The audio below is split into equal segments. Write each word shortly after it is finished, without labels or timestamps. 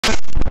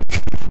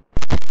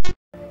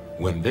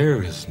When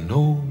there is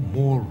no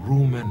more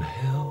room in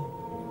hell,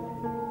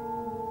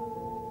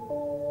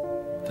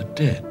 the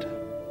dead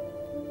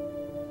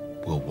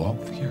will walk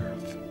the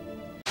earth.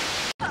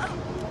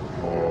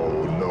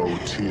 Oh, no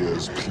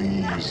tears,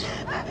 please.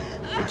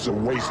 It's a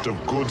waste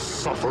of good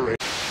suffering.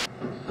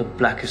 The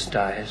blackest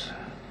eyes,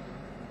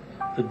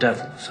 the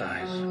devil's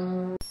eyes.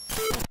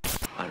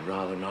 I'd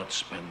rather not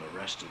spend the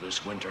rest of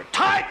this winter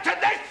tied to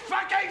this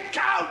fucking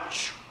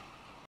couch!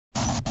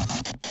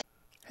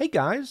 Hey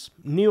guys,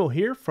 Neil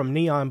here from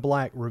Neon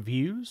Black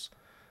Reviews.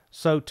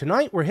 So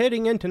tonight we're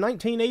heading into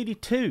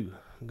 1982.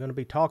 I'm going to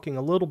be talking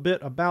a little bit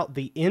about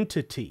The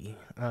Entity.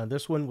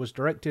 This one was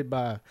directed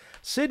by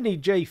Sidney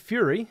J.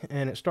 Furie,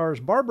 and it stars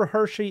Barbara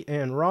Hershey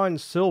and Ron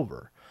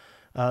Silver.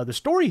 The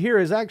story here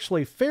is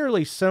actually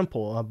fairly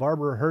simple.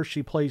 Barbara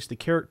Hershey plays the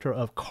character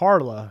of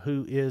Carla,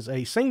 who is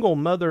a single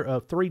mother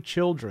of 3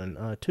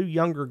 children, 2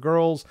 younger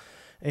girls,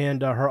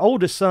 and her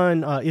oldest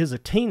son is a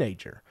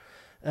teenager.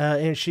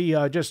 And she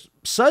just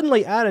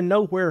suddenly out of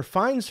nowhere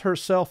finds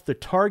herself the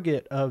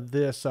target of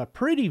this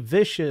pretty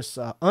vicious,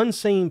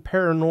 unseen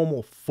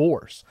paranormal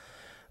force.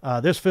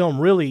 This film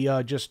really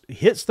just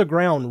hits the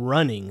ground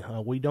running.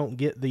 We don't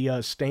get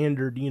the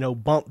standard,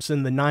 bumps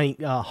in the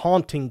night,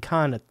 haunting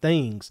kind of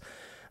things.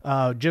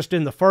 Just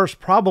in the first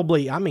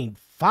probably, 5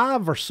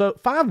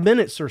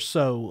 minutes or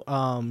so,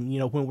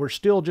 when we're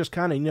still just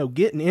kind of,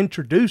 getting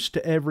introduced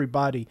to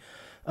everybody,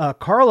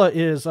 Carla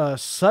is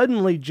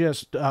suddenly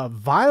just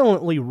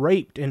violently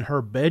raped in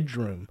her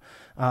bedroom,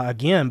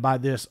 again, by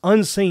this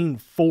unseen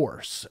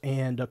force.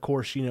 And, of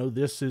course,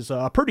 this is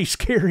a pretty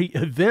scary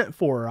event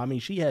for her. I mean,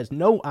 she has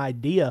no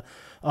idea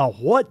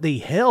what the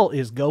hell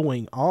is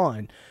going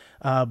on.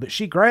 But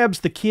she grabs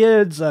the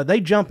kids,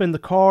 they jump in the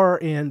car,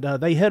 and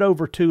they head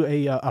over to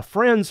a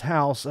friend's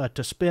house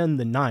to spend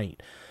the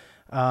night.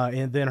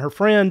 And then her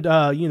friend,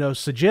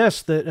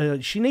 suggests that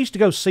she needs to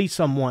go see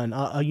someone,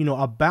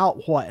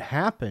 about what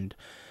happened.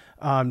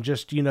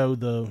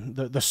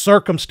 The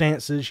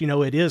circumstances,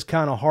 it is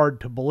kind of hard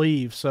to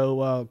believe.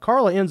 So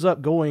Carla ends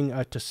up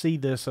going to see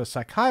this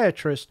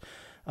psychiatrist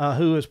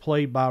who is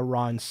played by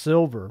Ron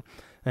Silver.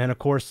 And, of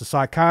course, the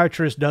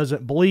psychiatrist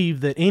doesn't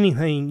believe that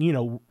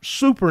anything,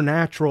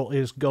 supernatural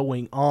is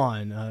going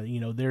on.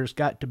 There's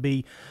got to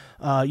be,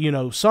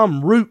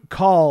 some root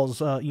cause,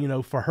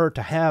 for her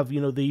to have,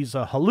 these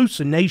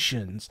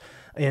hallucinations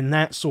and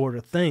that sort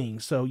of thing.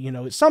 So,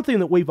 it's something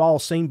that we've all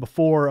seen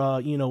before,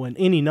 in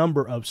any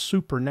number of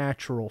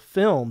supernatural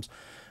films.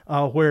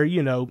 Where,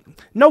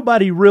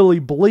 nobody really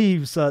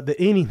believes that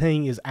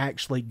anything is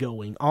actually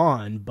going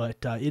on. But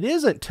it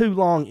isn't too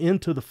long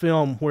into the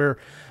film where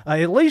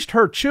at least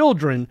her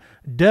children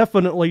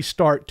definitely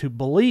start to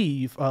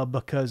believe,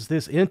 because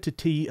this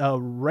entity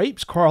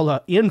rapes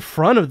Carla in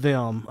front of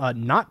them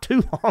not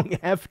too long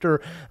after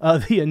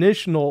the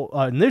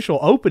initial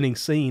opening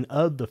scene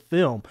of the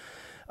film.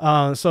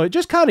 So it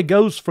just kind of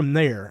goes from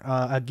there.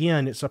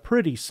 Again, it's a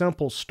pretty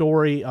simple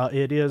story.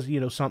 It is,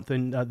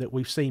 something that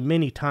we've seen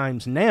many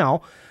times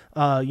now,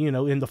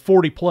 in the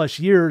 40 plus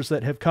years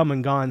that have come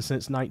and gone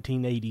since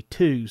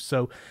 1982.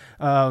 So,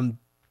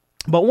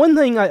 but one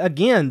thing,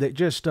 again, that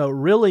just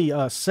really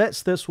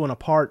sets this one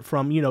apart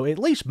from, at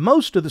least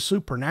most of the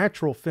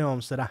supernatural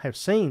films that I have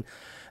seen,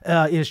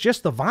 is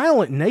just the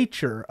violent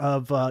nature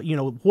of,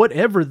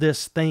 whatever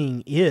this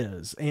thing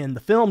is. And the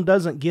film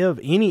doesn't give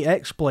any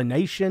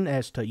explanation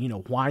as to,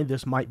 why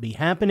this might be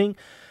happening,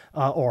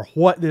 or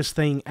what this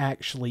thing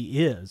actually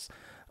is.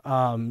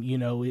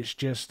 It's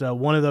just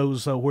one of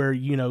those where,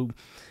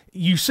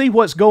 you see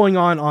what's going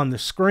on the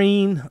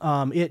screen.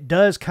 It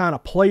does kind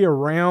of play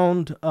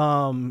around,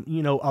 a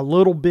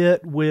little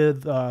bit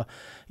with,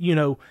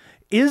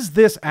 is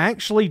this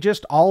actually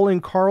just all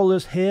in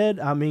Carla's head?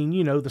 I mean,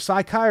 the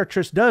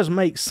psychiatrist does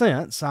make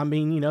sense. I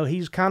mean,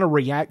 he's kind of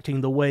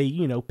reacting the way,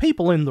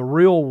 people in the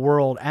real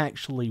world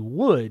actually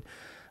would.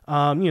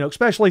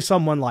 Especially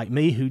someone like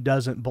me who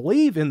doesn't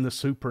believe in the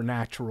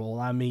supernatural.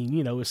 I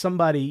mean, if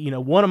somebody,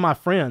 one of my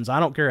friends,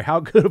 I don't care how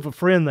good of a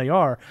friend they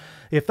are,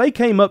 if they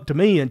came up to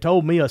me and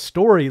told me a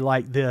story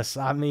like this,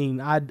 I mean,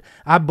 I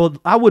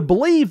would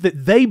believe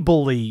that they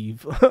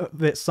believe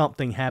that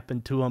something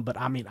happened to them, but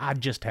I mean, I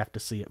just have to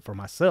see it for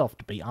myself,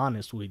 to be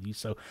honest with you.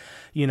 So,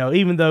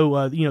 even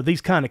though,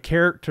 these kind of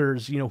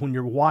characters, when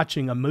you're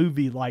watching a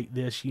movie like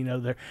this,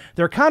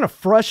 they're kind of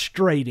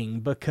frustrating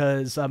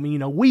because, I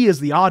mean, we as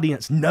the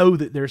audience know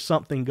that there's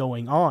something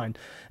going on.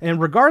 And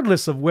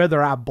regardless of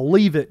whether I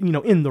believe it,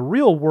 in the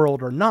real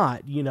world or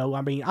not,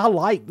 I mean, I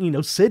like,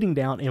 sitting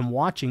down and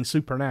watching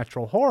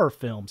supernatural horror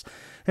films.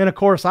 And of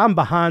course, I'm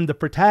behind the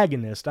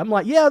protagonist. I'm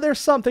like, yeah, there's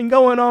something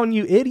going on,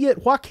 you idiot.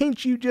 Why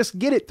can't you just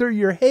get it through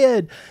your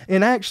head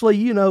and actually,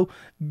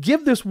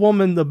 give this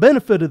woman the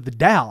benefit of the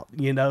doubt?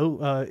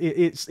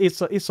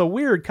 It's a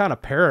weird kind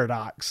of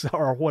paradox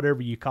or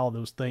whatever you call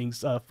those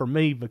things for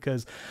me,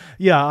 because,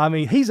 yeah, I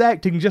mean, he's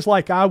acting just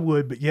like I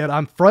would, but yet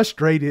I'm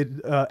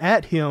frustrated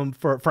at him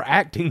for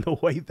acting the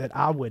way that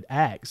I would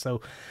act.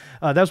 So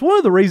that's one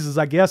of the reasons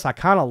I guess I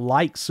kind of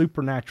like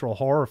supernatural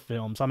horror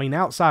films. I mean,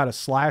 outside of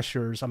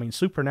slashers, I mean,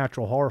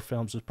 supernatural horror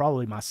films is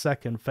probably my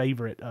second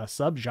favorite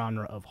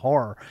subgenre of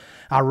horror.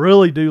 I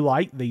really do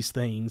like these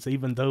things,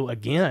 even though,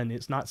 again,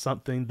 it's not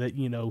something that,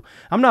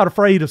 I'm not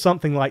afraid of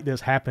something like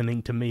this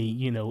happening to me,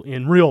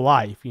 in real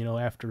life,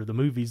 after the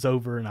movie's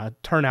over and I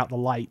turn out the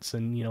lights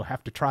and,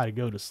 have to try to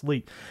go to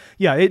sleep.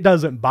 Yeah, it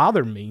doesn't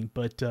bother me,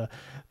 but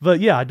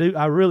yeah,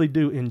 I really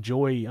do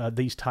enjoy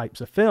these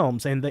types of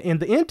films. And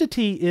the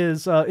Entity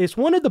is, it's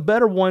one of the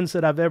better ones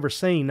that I've ever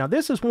seen. Now,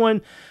 this is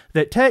one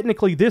that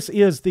technically this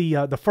is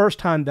the first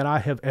time that I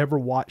have ever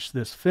watched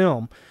this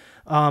film.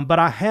 But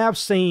I have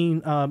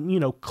seen,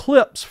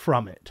 clips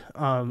from it.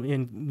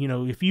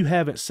 And, if you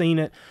haven't seen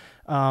it,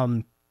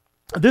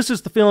 this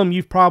is the film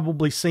you've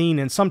probably seen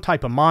in some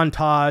type of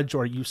montage,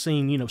 or you've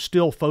seen,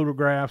 still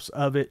photographs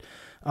of it,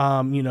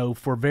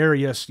 for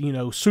various,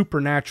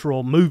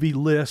 supernatural movie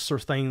lists or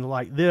things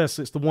like this.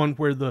 It's the one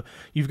where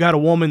you've got a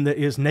woman that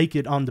is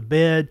naked on the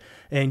bed,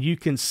 and you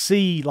can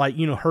see, like,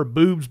 her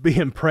boobs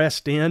being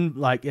pressed in,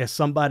 like as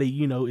somebody,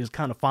 is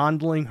kind of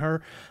fondling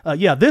her.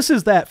 Yeah, this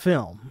is that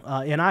film.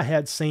 And I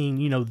had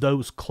seen,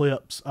 those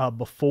clips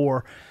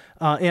before.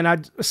 And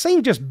I'd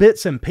seen just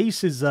bits and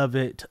pieces of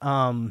it,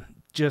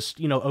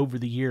 just, over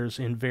the years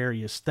in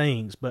various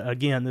things. But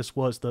again, this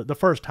was the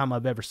first time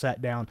I've ever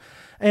sat down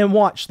and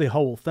watched the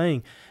whole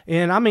thing.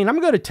 And I mean,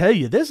 I'm going to tell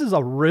you, this is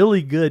a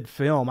really good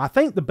film. I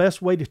think the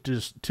best way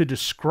to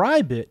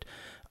describe it,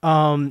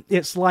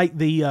 it's like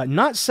the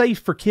not safe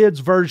for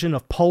kids version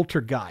of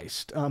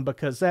Poltergeist,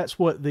 because that's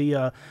what they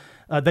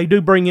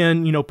do bring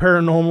in,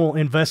 paranormal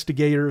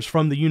investigators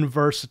from the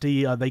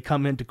university. They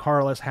come into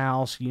Carla's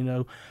house,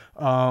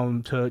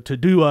 to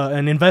do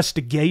an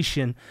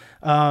investigation.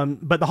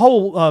 But the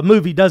whole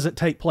movie doesn't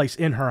take place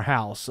in her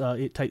house.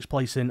 It takes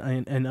place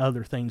in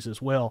other things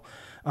as well.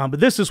 But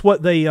this is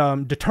what they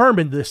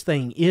determined this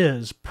thing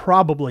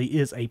probably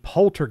is a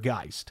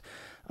poltergeist.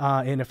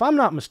 And if I'm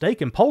not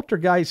mistaken,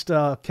 Poltergeist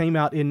came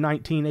out in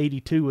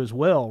 1982 as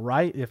well,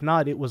 right? If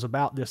not, it was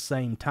about this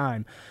same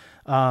time.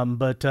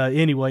 But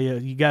anyway,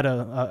 you got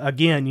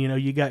again,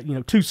 you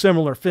got, two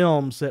similar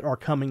films that are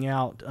coming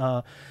out,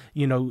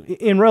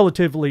 in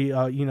relatively,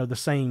 the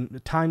same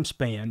time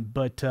span.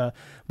 But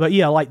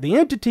yeah, like the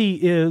Entity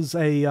is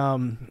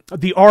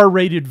the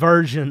R-rated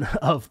version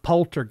of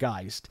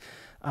Poltergeist.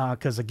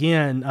 Because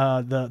again,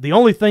 the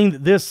only thing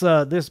that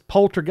this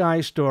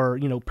poltergeist or,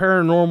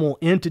 paranormal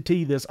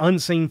entity, this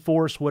unseen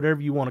force,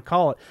 whatever you want to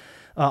call it,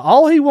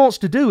 all he wants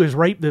to do is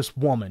rape this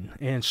woman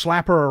and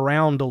slap her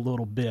around a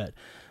little bit.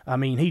 I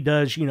mean, he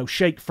does,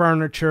 shake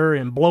furniture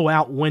and blow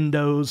out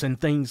windows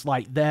and things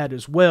like that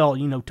as well,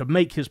 to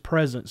make his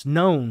presence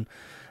known.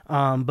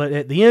 But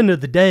at the end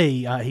of the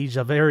day, he's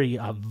a very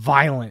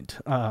violent,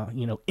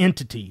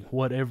 entity,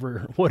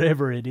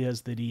 whatever it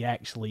is that he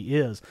actually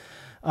is.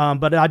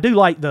 But I do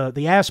like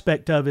the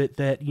aspect of it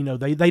that,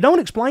 they don't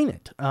explain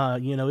it.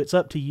 It's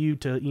up to you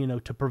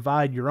to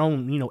provide your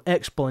own,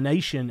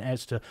 explanation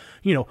as to,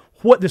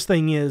 what this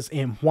thing is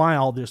and why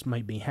all this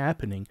may be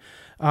happening.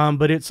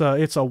 But it's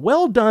a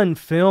well done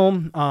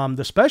film.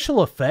 The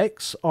special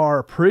effects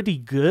are pretty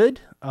good.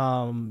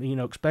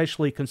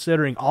 Especially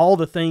considering all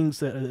the things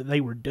that they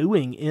were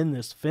doing in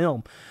this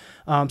film.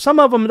 Some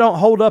of them don't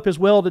hold up as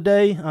well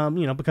today,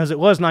 because it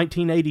was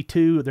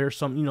 1982. There's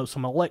some,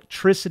 some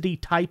electricity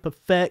type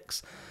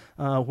effects,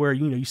 where,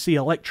 you see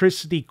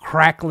electricity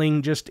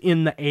crackling just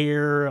in the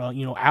air,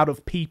 out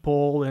of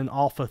people and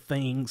off of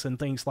things and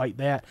things like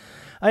that.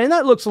 And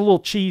that looks a little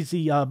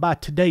cheesy, by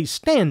today's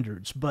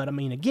standards. But I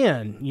mean,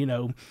 again,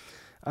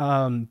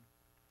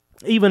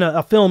 even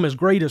a film as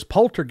great as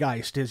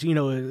Poltergeist is,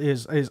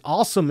 is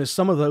awesome as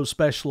some of those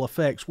special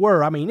effects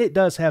were. I mean, it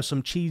does have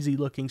some cheesy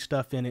looking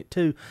stuff in it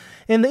too.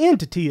 And The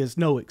Entity is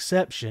no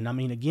exception. I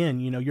mean, again,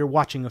 you're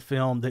watching a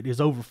film that is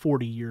over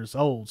 40 years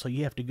old, so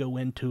you have to go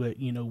into it,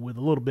 with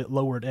a little bit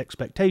lowered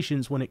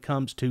expectations when it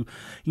comes to,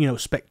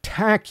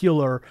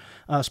 spectacular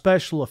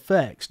special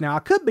effects. Now, I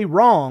could be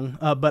wrong,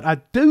 but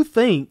I do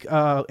think,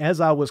 as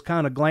I was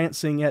kind of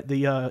glancing at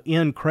the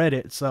end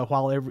credits,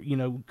 while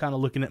kind of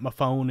looking at my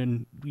phone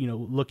and,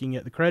 looking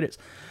at the credits,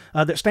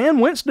 that Stan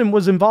Winston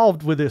was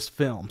involved with this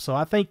film. So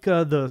I think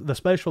the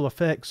special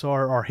effects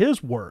are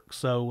his work.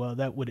 So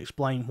that would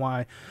explain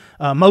why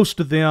most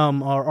of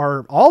them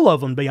are all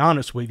of them, to be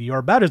honest with you, are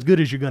about as good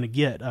as you're going to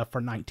get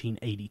for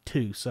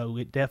 1982. So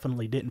it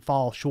definitely didn't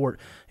fall short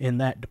in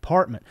that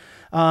department.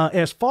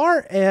 As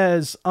far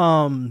as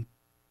are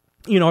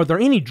there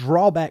any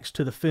drawbacks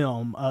to the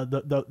film?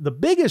 The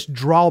biggest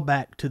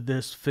drawback to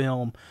this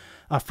film,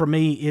 for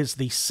me, is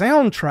the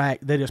soundtrack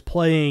that is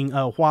playing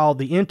while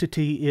the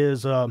entity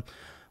is,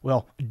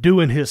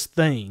 doing his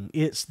thing.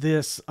 It's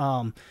this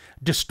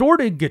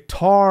distorted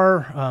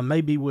guitar,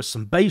 maybe with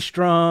some bass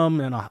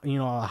drum and a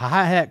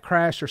hi-hat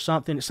crash or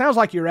something. It sounds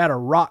like you're at a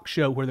rock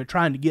show where they're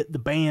trying to get the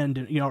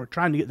band, or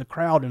trying to get the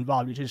crowd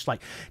involved. It's just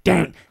like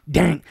dang,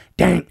 dang,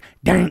 dang,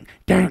 dang,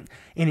 dang.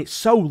 And it's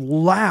so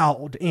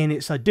loud, and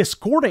it's a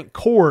discordant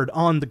chord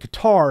on the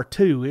guitar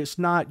too. It's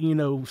not,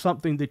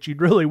 something that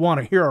you'd really want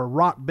to hear a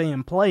rock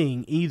band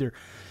playing either.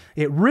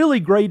 it really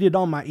grated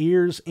on my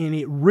ears, and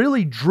it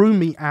really drew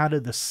me out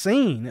of the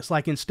scene. It's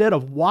like instead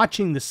of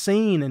watching the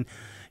scene and,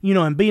 you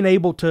know, and being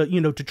able to,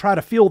 you know, to try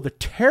to feel the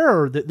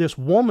terror that this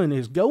woman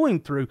is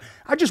going through,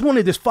 I just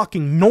wanted this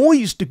fucking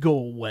noise to go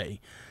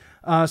away.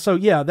 So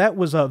yeah, that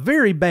was a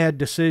very bad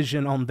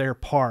decision on their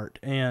part,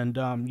 and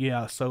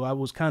yeah, so I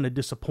was kind of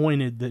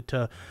disappointed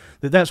that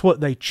that's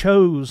what they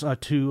chose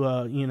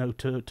to you know,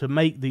 to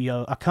make the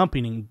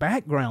accompanying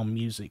background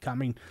music. I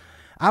mean,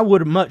 I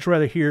would have much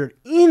rather hear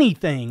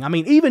anything, I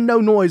mean, even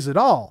no noise at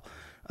all,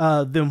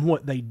 than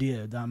what they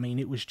did. I mean,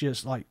 it was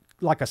just like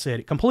I said,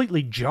 it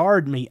completely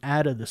jarred me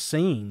out of the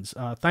scenes.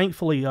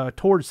 Thankfully,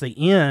 towards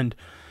the end,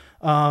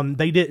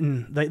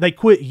 they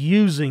quit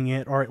using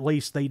it, or at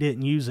least they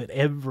didn't use it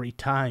every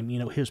time, you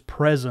know, his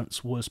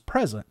presence was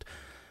present.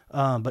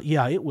 But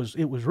yeah, it was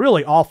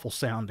really awful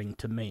sounding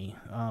to me.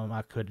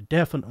 I could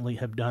definitely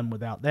have done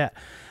without that.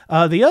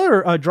 The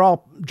other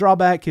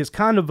drawback is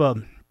kind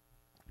of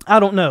I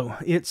don't know.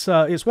 It's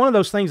one of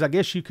those things, I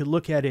guess you could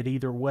look at it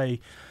either way.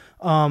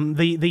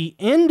 The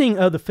ending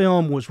of the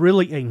film was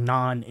really a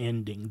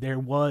non-ending. There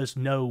was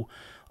no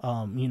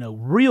you know,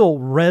 real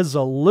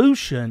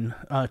resolution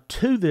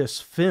to this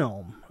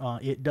film.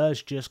 It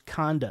does just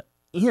kind of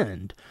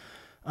end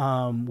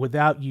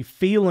without you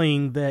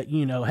feeling that,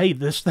 you know, hey,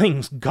 this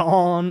thing's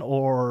gone,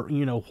 or,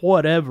 you know,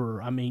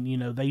 whatever. I mean, you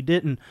know, they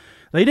didn't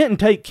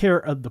take care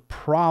of the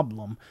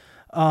problem.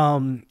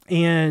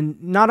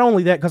 And not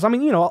only that, because I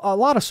mean, you know, a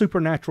lot of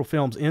supernatural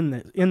films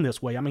in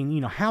this way. I mean,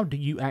 you know, how do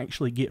you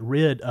actually get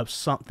rid of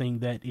something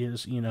that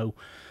is, you know,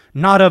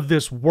 not of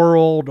this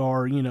world,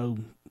 or, you know,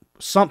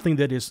 something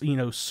that is, you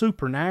know,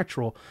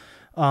 supernatural,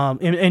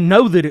 and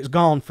know that it's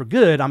gone for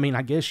good? I mean,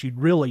 I guess you'd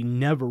really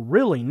never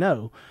really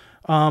know.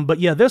 But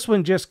yeah, this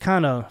one just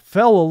kind of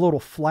fell a little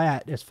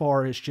flat as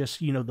far as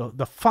just, you know,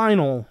 the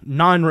final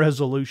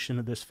non-resolution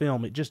of this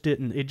film. It just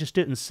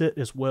didn't sit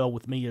as well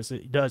with me as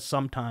it does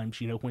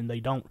sometimes, you know, when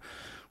they don't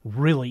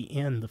really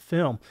end the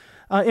film.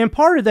 And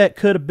part of that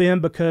could have been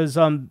because,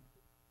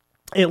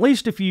 at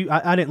least if you,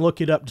 I didn't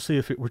look it up to see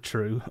if it were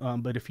true,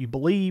 but if you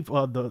believe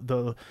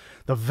the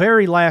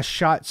very last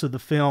shots of the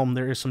film,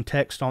 there is some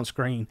text on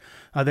screen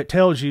that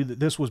tells you that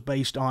this was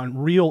based on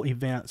real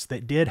events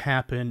that did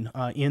happen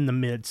in the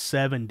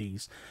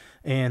mid-'70s,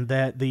 and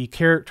that the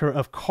character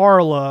of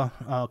Carla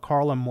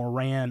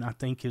Moran, I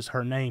think is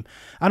her name.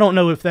 I don't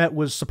know if that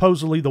was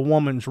supposedly the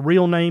woman's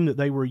real name, that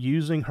they were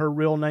using her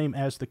real name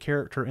as the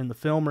character in the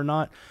film or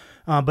not.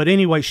 But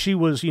anyway, she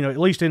was, you know, at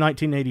least in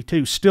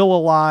 1982, still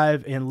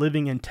alive and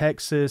living in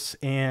Texas,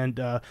 and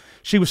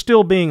she was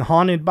still being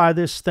haunted by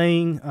this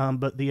thing,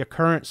 but the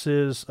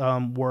occurrences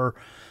were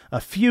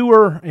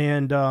fewer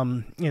and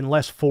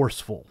less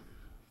forceful.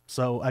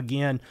 So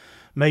again,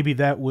 maybe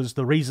that was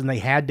the reason they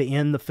had to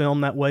end the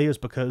film that way, is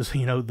because,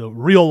 you know, the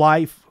real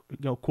life, you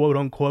know, quote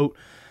unquote,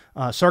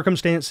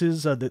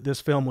 circumstances that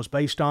this film was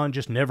based on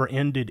just never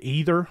ended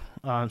either.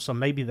 So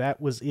maybe that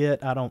was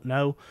it. I don't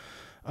know.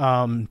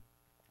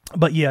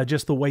 But yeah,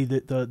 just the way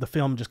that the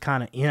film just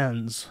kind of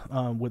ends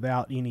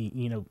without any,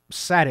 you know,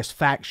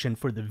 satisfaction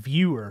for the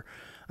viewer,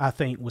 I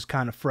think was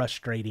kind of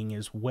frustrating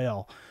as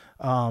well.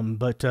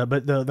 But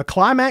the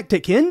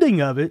climactic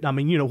ending of it, I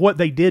mean, you know, what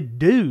they did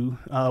do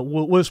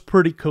was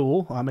pretty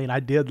cool. I mean, I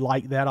did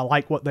like that. I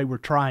like what they were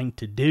trying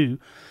to do.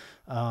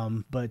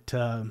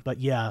 But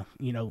yeah,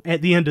 you know,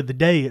 at the end of the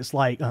day, it's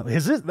like,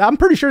 I'm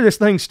pretty sure this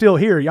thing's still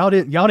here. Y'all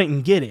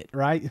didn't get it,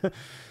 right?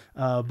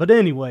 But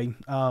anyway,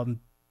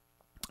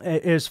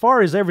 as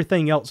far as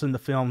everything else in the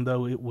film,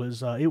 though, it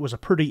was a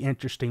pretty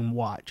interesting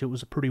watch. It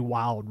was a pretty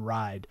wild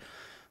ride.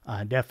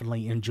 I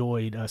definitely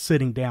enjoyed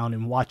sitting down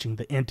and watching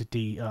The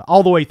Entity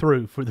all the way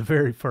through for the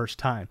very first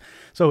time.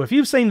 So if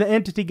you've seen The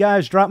Entity,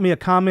 guys, drop me a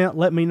comment.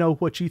 Let me know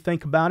what you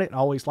think about it. I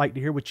always like to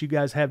hear what you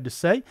guys have to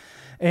say.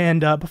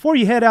 And before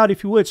you head out,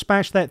 if you would,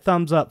 smash that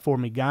thumbs up for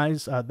me,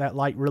 guys. That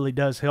like really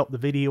does help the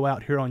video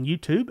out here on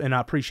YouTube, and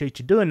I appreciate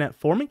you doing that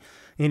for me.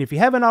 And if you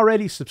haven't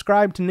already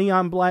subscribed to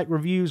Neon Black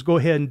Reviews, go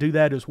ahead and do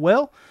that as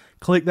well.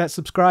 Click that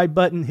subscribe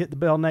button, hit the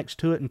bell next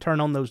to it, and turn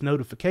on those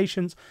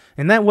notifications.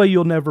 And that way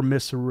you'll never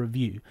miss a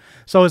review.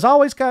 So as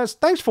always, guys,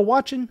 thanks for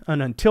watching.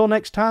 And until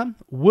next time,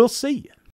 we'll see you.